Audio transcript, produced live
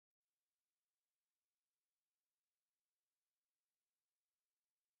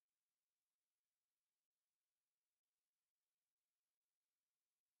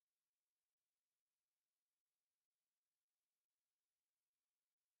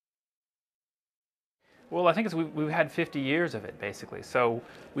Well, I think we've had 50 years of it, basically. So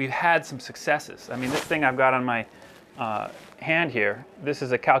we've had some successes. I mean, this thing I've got on my hand here, this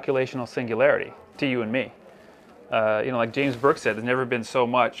is a calculational singularity to you and me. Like James Burke said, there's never been so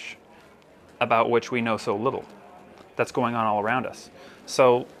much about which we know so little that's going on all around us.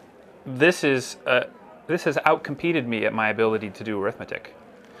 So this has outcompeted me at my ability to do arithmetic.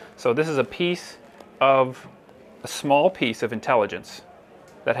 So this is a small piece of intelligence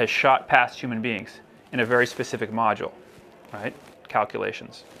that has shot past human beings in a very specific module, right?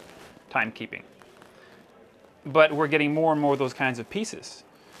 Calculations, timekeeping. But we're getting more and more of those kinds of pieces.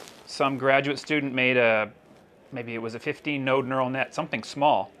 Some graduate student made maybe it was a 15-node neural net, something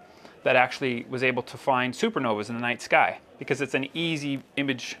small, that actually was able to find supernovas in the night sky because it's an easy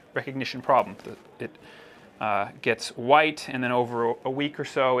image recognition problem. It gets white, and then over a week or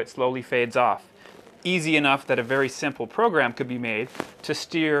so, it slowly fades off. Easy enough that a very simple program could be made to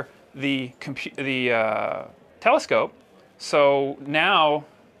steer the telescope. So now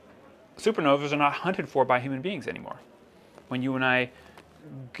supernovas are not hunted for by human beings anymore. When you and I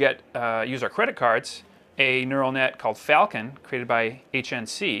use our credit cards, a neural net called Falcon, created by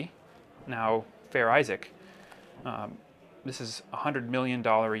HNC, now Fair Isaac, this is a $100 million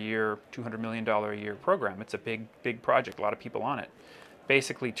a year, $200 million a year program. It's a big project, a lot of people on it.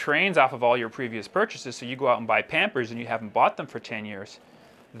 Basically trains off of all your previous purchases, so you go out and buy Pampers and you haven't bought them for 10 years.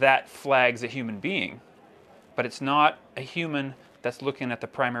 That flags a human being, but it's not a human that's looking at the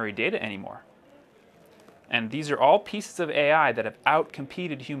primary data anymore. And these are all pieces of AI that have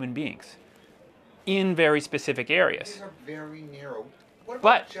outcompeted human beings in very specific areas. These are very narrow.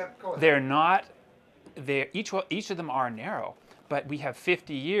 But they're not, each of them are narrow, but we have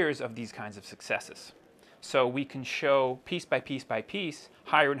 50 years of these kinds of successes. So we can show piece by piece by piece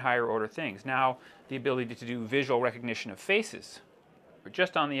higher and higher order things. Now, the ability to do visual recognition of faces, we're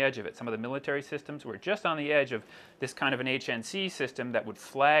just on the edge of it. Some of the military systems, we're just on the edge of this kind of an HNC system that would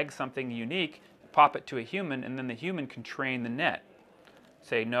flag something unique, pop it to a human, and then the human can train the net.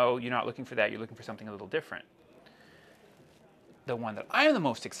 Say, no, you're not looking for that, you're looking for something a little different. The one that I'm the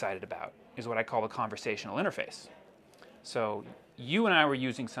most excited about is what I call the conversational interface. So you and I were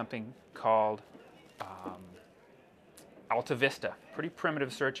using something called Alta Vista, pretty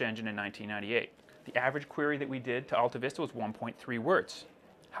primitive search engine in 1998. The average query that we did to Alta Vista was 1.3 words.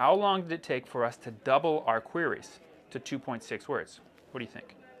 How long did it take for us to double our queries to 2.6 words? What do you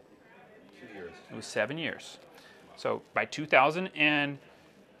think? 2 years. It was 7 years. So by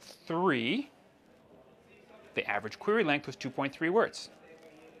 2003, the average query length was 2.3 words.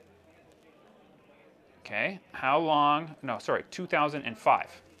 Okay, how long, no, sorry,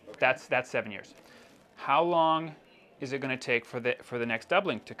 2005. Okay. That's 7 years. How long is it going to take for the next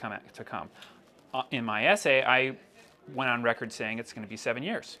doubling to come? In my essay, I went on record saying it's going to be 7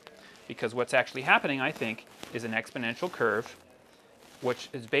 years. Because what's actually happening, I think, is an exponential curve, which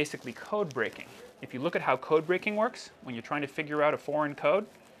is basically code breaking. If you look at how code breaking works, when you're trying to figure out a foreign code,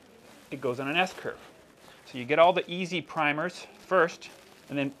 it goes on an S-curve. So you get all the easy primers first,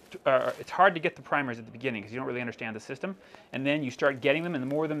 and then it's hard to get the primers at the beginning because you don't really understand the system. And then you start getting them, and the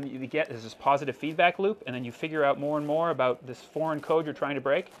more of them you get, there's this positive feedback loop, and then you figure out more and more about this foreign code you're trying to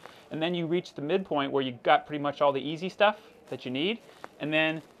break. And then you reach the midpoint where you've got pretty much all the easy stuff that you need, and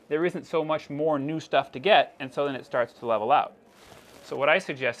then there isn't so much more new stuff to get, and so then it starts to level out. So what I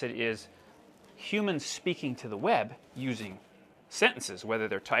suggested is humans speaking to the web using sentences, whether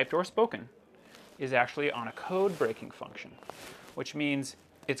they're typed or spoken, is actually on a code breaking function, which means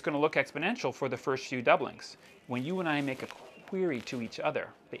it's going to look exponential for the first few doublings. When you and I make a query to each other,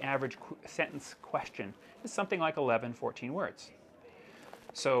 the average sentence question is something like 11, 14 words.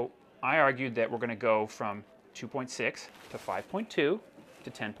 So I argued that we're going to go from 2.6 to 5.2 to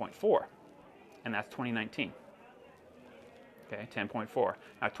 10.4, and that's 2019. Okay, 10.4.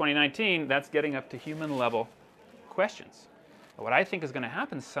 Now 2019, that's getting up to human level questions. But what I think is going to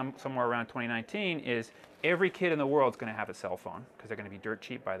happen somewhere around 2019 is every kid in the world is going to have a cell phone because they're going to be dirt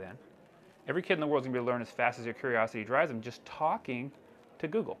cheap by then. Every kid in the world is going to be able to learn as fast as their curiosity drives them just talking to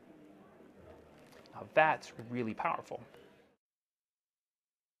Google. Now that's really powerful.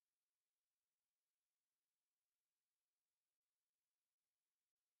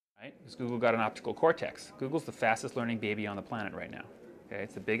 Right? Because Google got an optical cortex. Google's the fastest learning baby on the planet right now. Okay?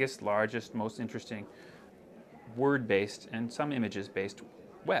 It's the biggest, largest, most interesting word-based and some images-based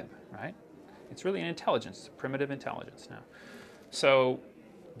web, right? It's really an intelligence, primitive intelligence now. So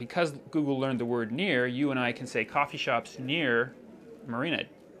because Google learned the word near, you and I can say coffee shops near Marina.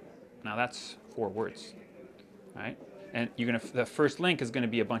 Now that's 4 words, right? And the first link is going to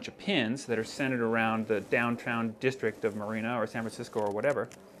be a bunch of pins that are centered around the downtown district of Marina or San Francisco or whatever.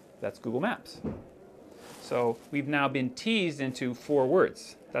 That's Google Maps. So we've now been teased into 4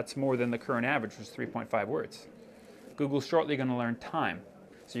 words. That's more than the current average, which is 3.5 words. Google's shortly going to learn time.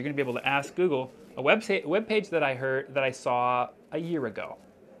 So you're going to be able to ask Google a web page that I saw a year ago,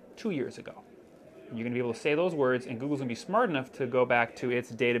 2 years ago. And you're going to be able to say those words, and Google's going to be smart enough to go back to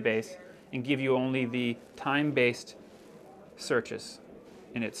its database and give you only the time-based searches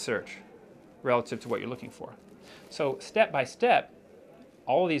in its search relative to what you're looking for. So step by step,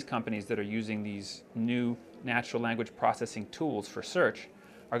 all of these companies that are using these new natural language processing tools for search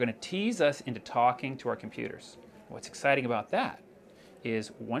are going to tease us into talking to our computers. What's exciting about that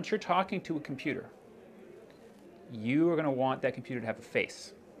is once you're talking to a computer, you are going to want that computer to have a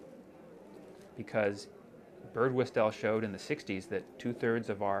face. Because Bird Wisdell showed in the 60s that 2/3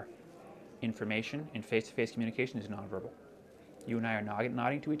 of our information in face-to-face communication is nonverbal. You and I are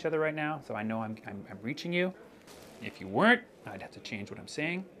nodding to each other right now, so I know I'm reaching you. If you weren't, I'd have to change what I'm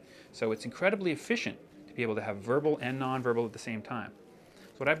saying. So it's incredibly efficient to be able to have verbal and nonverbal at the same time.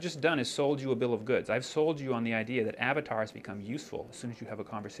 So what I've just done is sold you a bill of goods. I've sold you on the idea that avatars become useful as soon as you have a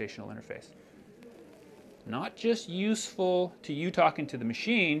conversational interface. Not just useful to you talking to the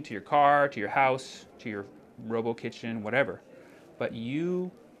machine, to your car, to your house, to your robo kitchen, whatever, but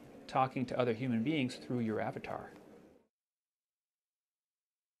you talking to other human beings through your avatar.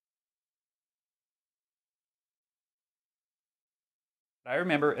 I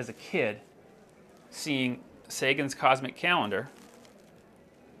remember as a kid seeing Sagan's cosmic calendar,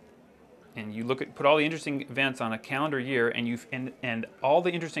 and you put all the interesting events on a calendar year, and all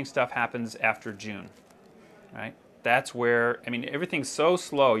the interesting stuff happens after June, right? That's where, I mean, everything's so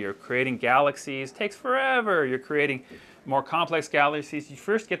slow. You're creating galaxies, takes forever. You're creating more complex galaxies. You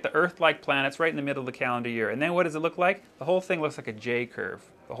first get the Earth-like planets right in the middle of the calendar year, and then what does it look like? The whole thing looks like a J curve,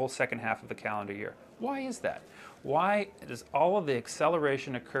 the whole second half of the calendar year. Why is that? Why does all of the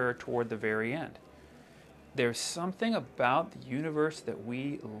acceleration occur toward the very end? There's something about the universe that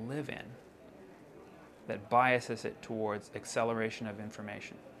we live in that biases it towards acceleration of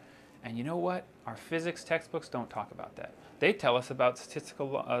information. And you know what? Our physics textbooks don't talk about that. They tell us about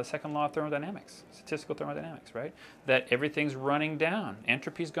second law of thermodynamics, statistical thermodynamics, right? That everything's running down,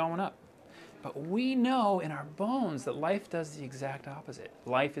 entropy's going up. But we know in our bones that life does the exact opposite.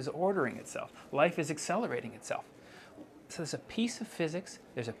 Life is ordering itself. Life is accelerating itself. So there's a piece of physics,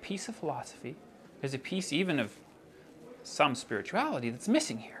 there's a piece of philosophy, there's a piece even of some spirituality that's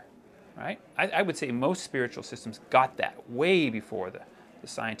missing here, right? I would say most spiritual systems got that way before the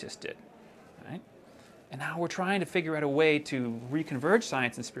scientists did, right? And now we're trying to figure out a way to reconverge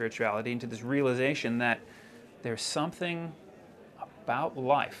science and spirituality into this realization that there's something about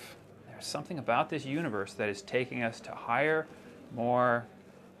life, there's something about this universe that is taking us to higher, more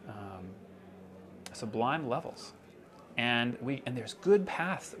sublime levels. And there's good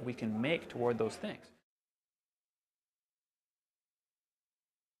paths that we can make toward those things.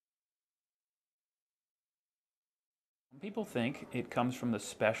 People think it comes from the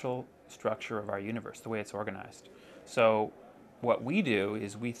special structure of our universe, the way it's organized. So what we do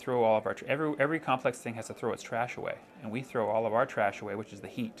is we throw all of our, every complex thing has to throw its trash away. And we throw all of our trash away, which is the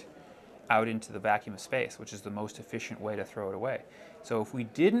heat, out into the vacuum of space, which is the most efficient way to throw it away. So if we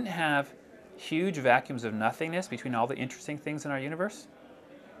didn't have huge vacuums of nothingness between all the interesting things in our universe,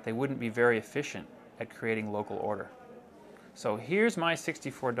 they wouldn't be very efficient at creating local order. So here's my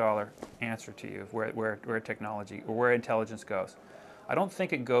 $64 answer to you of where technology or where intelligence goes. I don't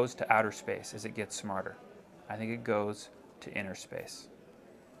think it goes to outer space as it gets smarter. I think it goes to inner space.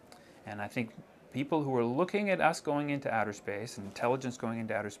 And I think people who are looking at us going into outer space and intelligence going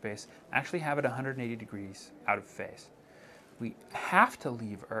into outer space actually have it 180 degrees out of phase. We have to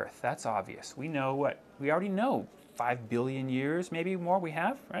leave Earth. That's obvious. We already know 5 billion years, maybe more we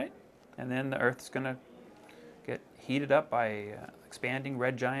have, right? And then the Earth's going to get heated up by an expanding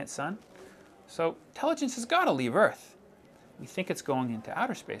red giant sun. So intelligence has got to leave Earth. We think it's going into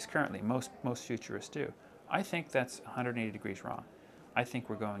outer space currently. Most futurists do. I think that's 180 degrees wrong. I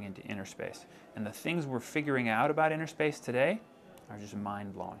think we're going into inner space. And the things we're figuring out about inner space today are just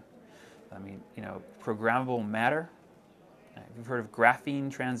mind-blowing. I mean, programmable matter. You've heard of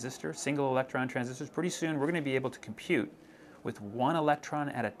graphene transistors, single electron transistors. Pretty soon we're going to be able to compute with one electron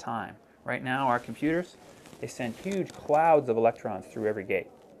at a time. Right now our computers, they send huge clouds of electrons through every gate.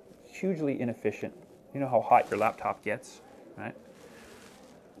 Hugely inefficient. You know how hot your laptop gets, right?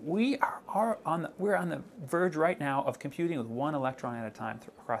 We're on the verge right now of computing with one electron at a time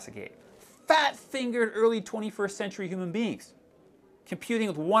across a gate. Fat-fingered early 21st century human beings computing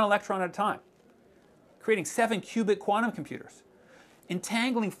with one electron at a time, creating 7-qubit quantum computers,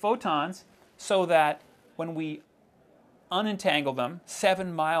 entangling photons so that when we unentangle them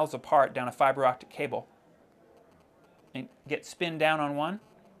 7 miles apart down a fiber optic cable, and get spin down on one,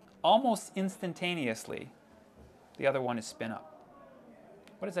 almost instantaneously, the other one is spin up.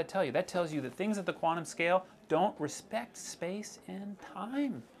 What does that tell you? That tells you that things at the quantum scale don't respect space and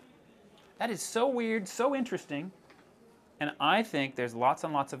time. That is so weird, so interesting, and I think there's lots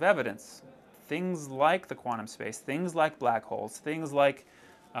and lots of evidence. Things like the quantum space, things like black holes, things like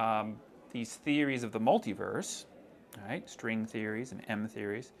these theories of the multiverse, right? String theories and M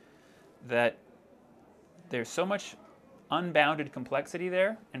theories, that there's so much unbounded complexity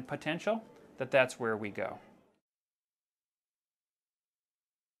there and potential that that's where we go.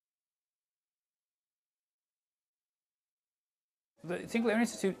 The Singularity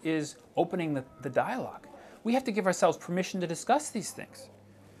Institute is opening the dialogue. We have to give ourselves permission to discuss these things.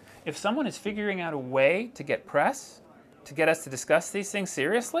 If someone is figuring out a way to get press, to get us to discuss these things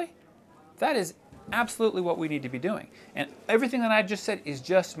seriously, that is absolutely what we need to be doing. And everything that I just said is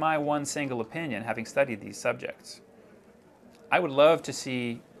just my one single opinion, having studied these subjects. I would love to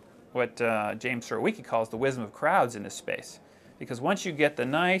see what James Surowiecki calls the wisdom of crowds in this space. Because once you get the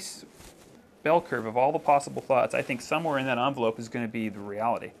nice bell curve of all the possible thoughts, I think somewhere in that envelope is going to be the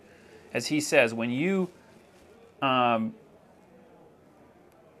reality. As he says, when you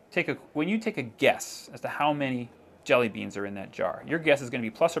take a guess as to how many jelly beans are in that jar, your guess is going to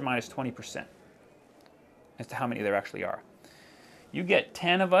be plus or minus 20% as to how many there actually are. You get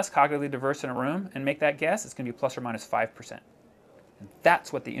 10 of us cognitively diverse in a room and make that guess, it's going to be plus or minus 5%. And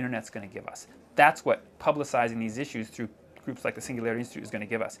that's what the internet's going to give us. That's what publicizing these issues through groups like the Singularity Institute is going to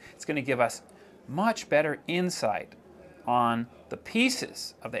give us. It's going to give us much better insight on the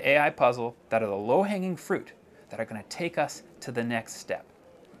pieces of the AI puzzle that are the low-hanging fruit that are going to take us to the next step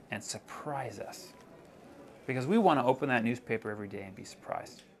and surprise us. Because we want to open that newspaper every day and be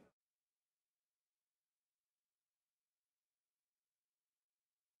surprised.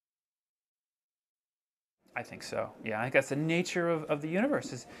 I think so. Yeah, I think that's the nature of the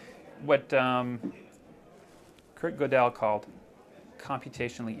universe, is what Kurt Gödel called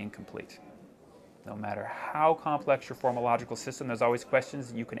computationally incomplete. No matter how complex your formological system, there's always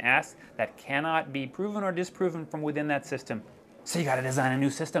questions that you can ask that cannot be proven or disproven from within that system. So you got to design a new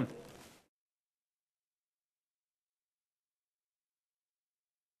system.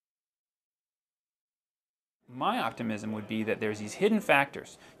 My optimism would be that there's these hidden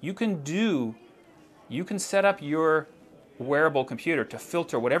factors. You can set up your wearable computer to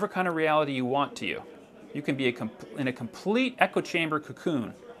filter whatever kind of reality you want to you. You can be in a complete echo chamber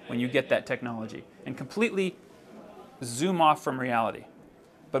cocoon when you get that technology and completely zoom off from reality.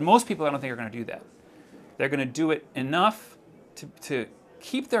 But most people, I don't think, are going to do that. They're going to do it enough to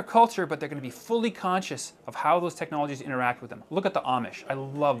keep their culture, but they're going to be fully conscious of how those technologies interact with them. Look at the Amish. I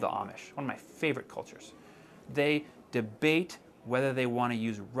love the Amish, one of my favorite cultures. They debate whether they want to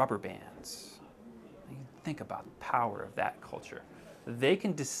use rubber bands. Think about the power of that culture. They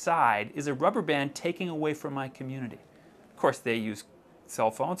can decide, is a rubber band taking away from my community? Of course, they use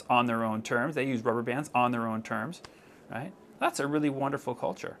cell phones on their own terms. They use rubber bands on their own terms, right? That's a really wonderful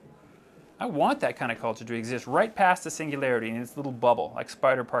culture. I want that kind of culture to exist right past the singularity in its little bubble, like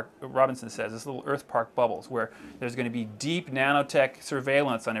Spider Park Robinson says, this little Earth Park bubbles, where there's going to be deep nanotech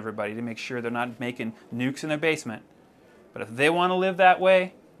surveillance on everybody to make sure they're not making nukes in their basement. But if they want to live that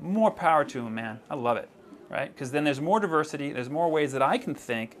way, more power to them, man. I love it. Right? Because then there's more diversity, there's more ways that I can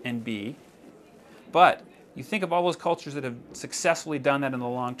think and be. But you think of all those cultures that have successfully done that in the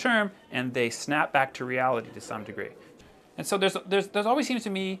long term, and they snap back to reality to some degree. And so there's always seems to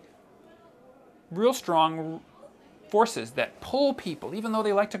me real strong forces that pull people, even though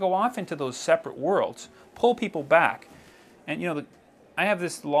they like to go off into those separate worlds, pull people back. And I have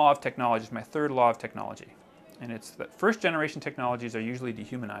this law of technology, it's my third law of technology. And it's that first generation technologies are usually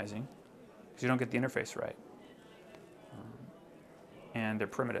dehumanizing, because you don't get the interface right. And they're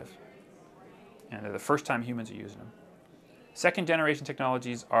primitive. And they're the first time humans are using them. Second generation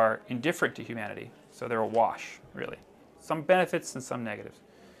technologies are indifferent to humanity, so they're a wash, really. Some benefits and some negatives.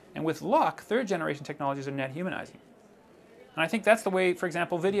 And with luck, third generation technologies are net humanizing. And I think that's the way, for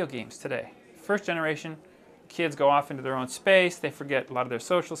example, video games today. First generation, kids go off into their own space, they forget a lot of their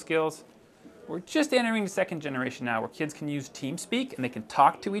social skills. We're just entering the second generation now, where kids can use TeamSpeak and they can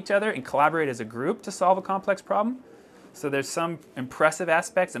talk to each other and collaborate as a group to solve a complex problem. So there's some impressive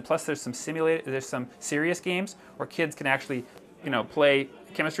aspects, and plus there's some serious games where kids can actually, play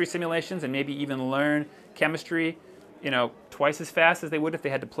chemistry simulations and maybe even learn chemistry, twice as fast as they would if they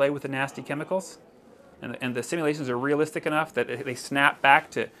had to play with the nasty chemicals. And the simulations are realistic enough that they snap back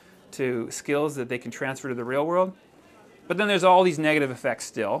to skills that they can transfer to the real world. But then there's all these negative effects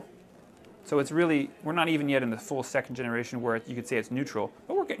still. So it's really, we're not even yet in the full second generation where you could say it's neutral,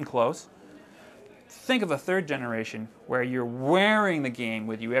 but we're getting close. think of a third generation where you're wearing the game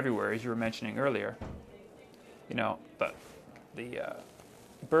with you everywhere, as you were mentioning earlier. You know, the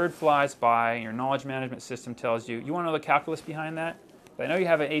bird flies by, and your knowledge management system tells you, you want to know the calculus behind that? I know you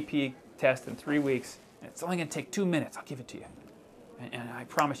have an AP test in 3 weeks, and it's only going to take 2 minutes. I'll give it to you. And I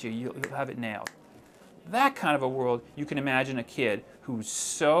promise you, you'll have it nailed. That kind of a world, you can imagine a kid who's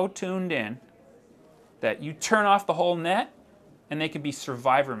so tuned in that you turn off the whole net, and they can be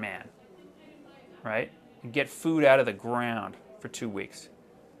Survivor Man, right? And get food out of the ground for 2 weeks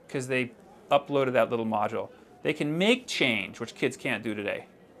because they uploaded that little module. They can make change, which kids can't do today.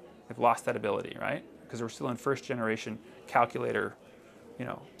 They've lost that ability, right? Because we're still in first generation calculator,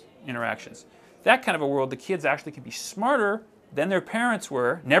 interactions. That kind of a world, the kids actually can be smarter than their parents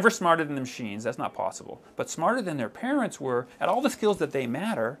were, never smarter than the machines, that's not possible, but smarter than their parents were at all the skills that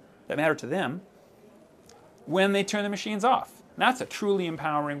matter to them, when they turn the machines off. And that's a truly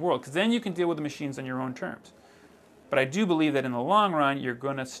empowering world, because then you can deal with the machines on your own terms. But I do believe that in the long run, you're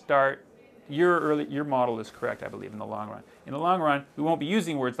going to start, your model is correct, I believe, in the long run. In the long run, we won't be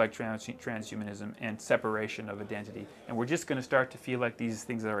using words like transhumanism and separation of identity, and we're just going to start to feel like these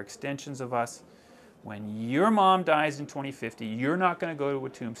things are extensions of us. When your mom dies in 2050, you're not going to go to a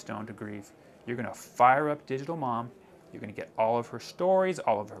tombstone to grieve. You're going to fire up Digital Mom. You're going to get all of her stories,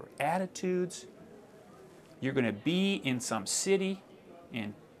 all of her attitudes. You're going to be in some city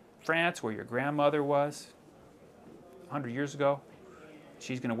in France where your grandmother was 100 years ago.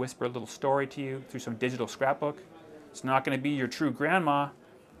 She's going to whisper a little story to you through some digital scrapbook. It's not going to be your true grandma,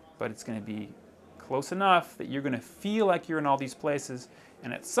 but it's going to be close enough that you're going to feel like you're in all these places.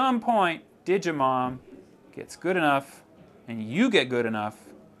 And at some point, Digimom gets good enough, and you get good enough,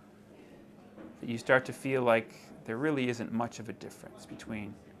 that you start to feel like there really isn't much of a difference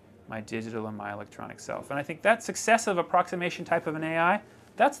between my digital and my electronic self. And I think that successive approximation type of an AI,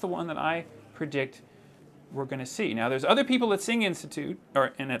 that's the one that I predict we're going to see. Now, there's other people at Sing Institute,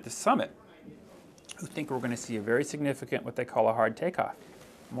 and at the summit, who think we're going to see a very significant, what they call a hard takeoff.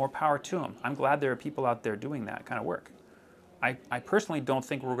 More power to them. I'm glad there are people out there doing that kind of work. I personally don't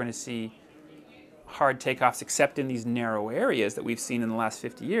think we're going to see hard takeoffs except in these narrow areas that we've seen in the last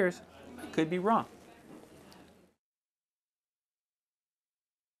 50 years. I could be wrong.